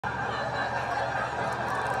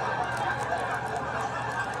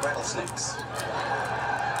rattlesnakes.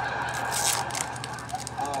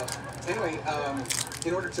 Anyway,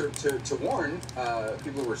 in order to warn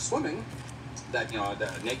people who were swimming that, you know,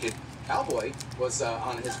 the naked cowboy was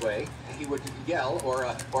on his way, he would yell,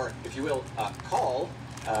 or if you will, call,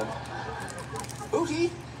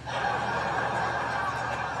 Booty!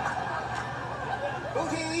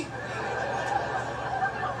 Booty!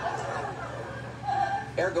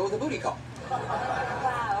 Ergo the booty call.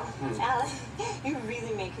 Wow. Alan, you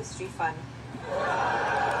really make history fun.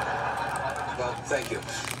 Well, thank you.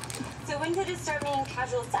 So when did it start meaning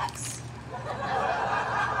casual sex?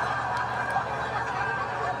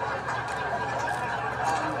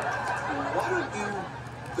 Why don't you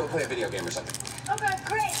go play a video game or something? Okay,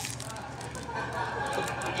 great.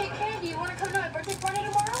 Hey, Candy, you want to come to my birthday party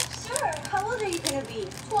tomorrow? Sure. How old are you going to be?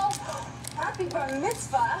 12. Happy bar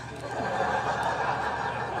mitzvah.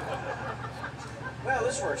 Well,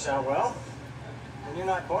 this works out well. When you're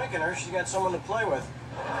not boinking her, she's got someone to play with.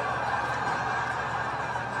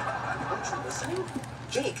 Aren't you listening?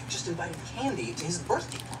 Jake just invited Candy to his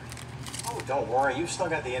birthday party. Oh, don't worry. You've still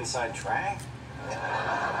got the inside track.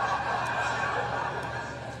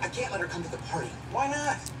 I can't let her come to the party. Why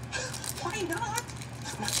not? Why not?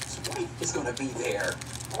 My wife is going to be there.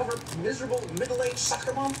 All her miserable middle-aged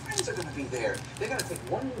soccer mom friends are going to be there. They're going to take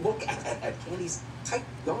one look at Candy's tight,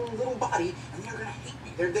 young little body, and they're going to hate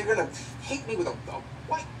me. They're going to hate me with a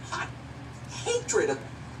white-hot hatred, a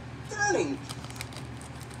burning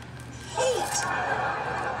hate.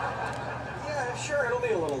 Yeah, sure, it'll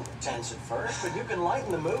be a little tense at first, but you can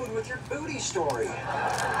lighten the mood with your booty story.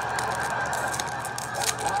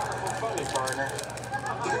 Powerful, funny partner.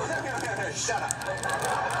 Shut up.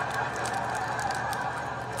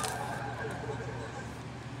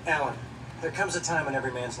 Alan, there comes a time in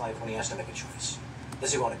every man's life when he has to make a choice.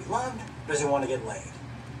 Does he want to be loved, or does he want to get laid?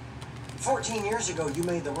 14 years ago, you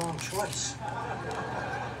made the wrong choice.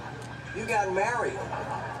 You got married,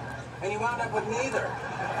 and you wound up with neither.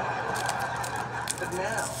 But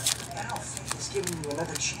now fate is giving you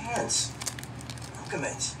another chance. Welcome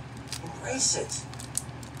it. Embrace it.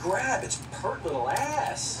 Grab its pert little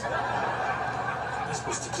ass. I'm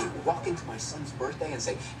supposed to keep walking to my son's birthday and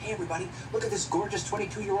say, hey, everybody, look at this gorgeous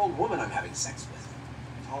 22-year-old woman I'm having sex with.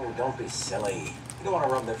 Oh, don't be silly. You don't want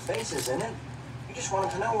to rub their faces in it. You just want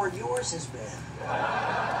them to know where yours has been.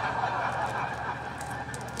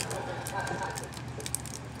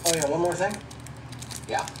 Oh, yeah, one more thing.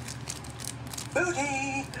 Yeah?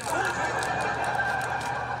 Booty!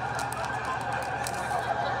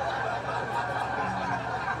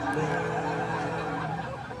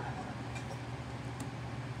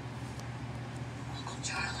 Uncle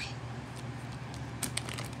Charlie.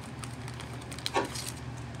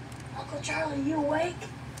 Uncle Charlie, you awake?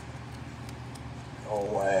 No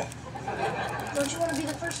way. Don't you want to be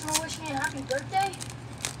the first one to wish me a happy birthday?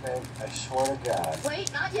 Babe, I swear to God.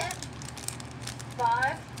 Wait, not yet.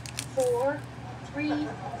 5, 4, 3,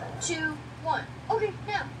 2, 1. Okay,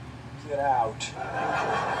 now. Get out.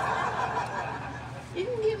 You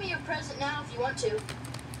can give me your present now if you want to.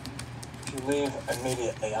 If you leave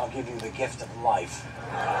immediately, I'll give you the gift of life.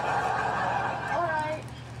 Alright.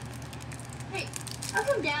 Hey, how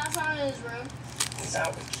come Dad's not in his room? He's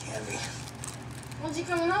out with Candy. When's he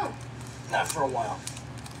coming home? Not for a while.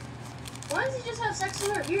 Why does he just have sex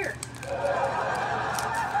with her here?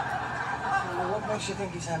 Well, what makes you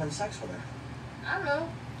think he's having sex with her? I don't know.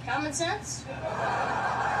 Common sense?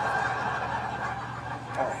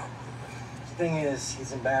 All right. The thing is,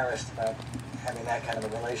 he's embarrassed about having that kind of a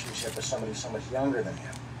relationship with somebody so much younger than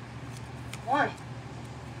him. Why?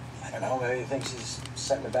 I don't know, maybe he thinks he's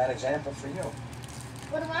setting a bad example for you.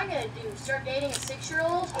 What am I gonna do? Start dating a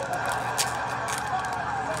 6-year-old?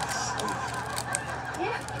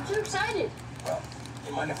 Yeah, I'm too excited. Well,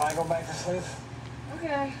 you mind if I go back to sleep?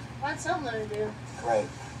 Okay, find something to do. Great.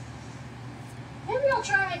 Maybe I'll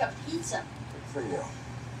try and make a pizza. Good for you.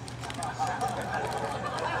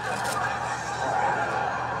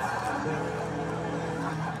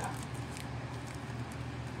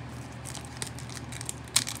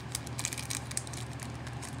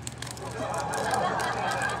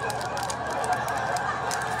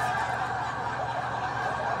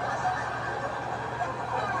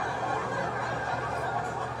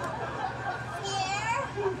 Pierre?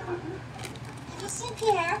 Have you seen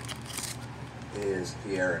Pierre? Is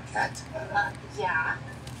Pierre a cat? Yeah.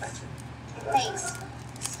 That's Thanks.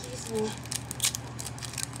 Excuse me.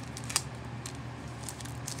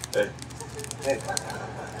 Hey. Hey.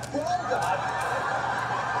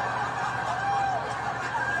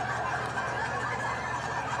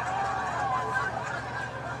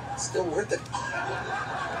 Still worth it.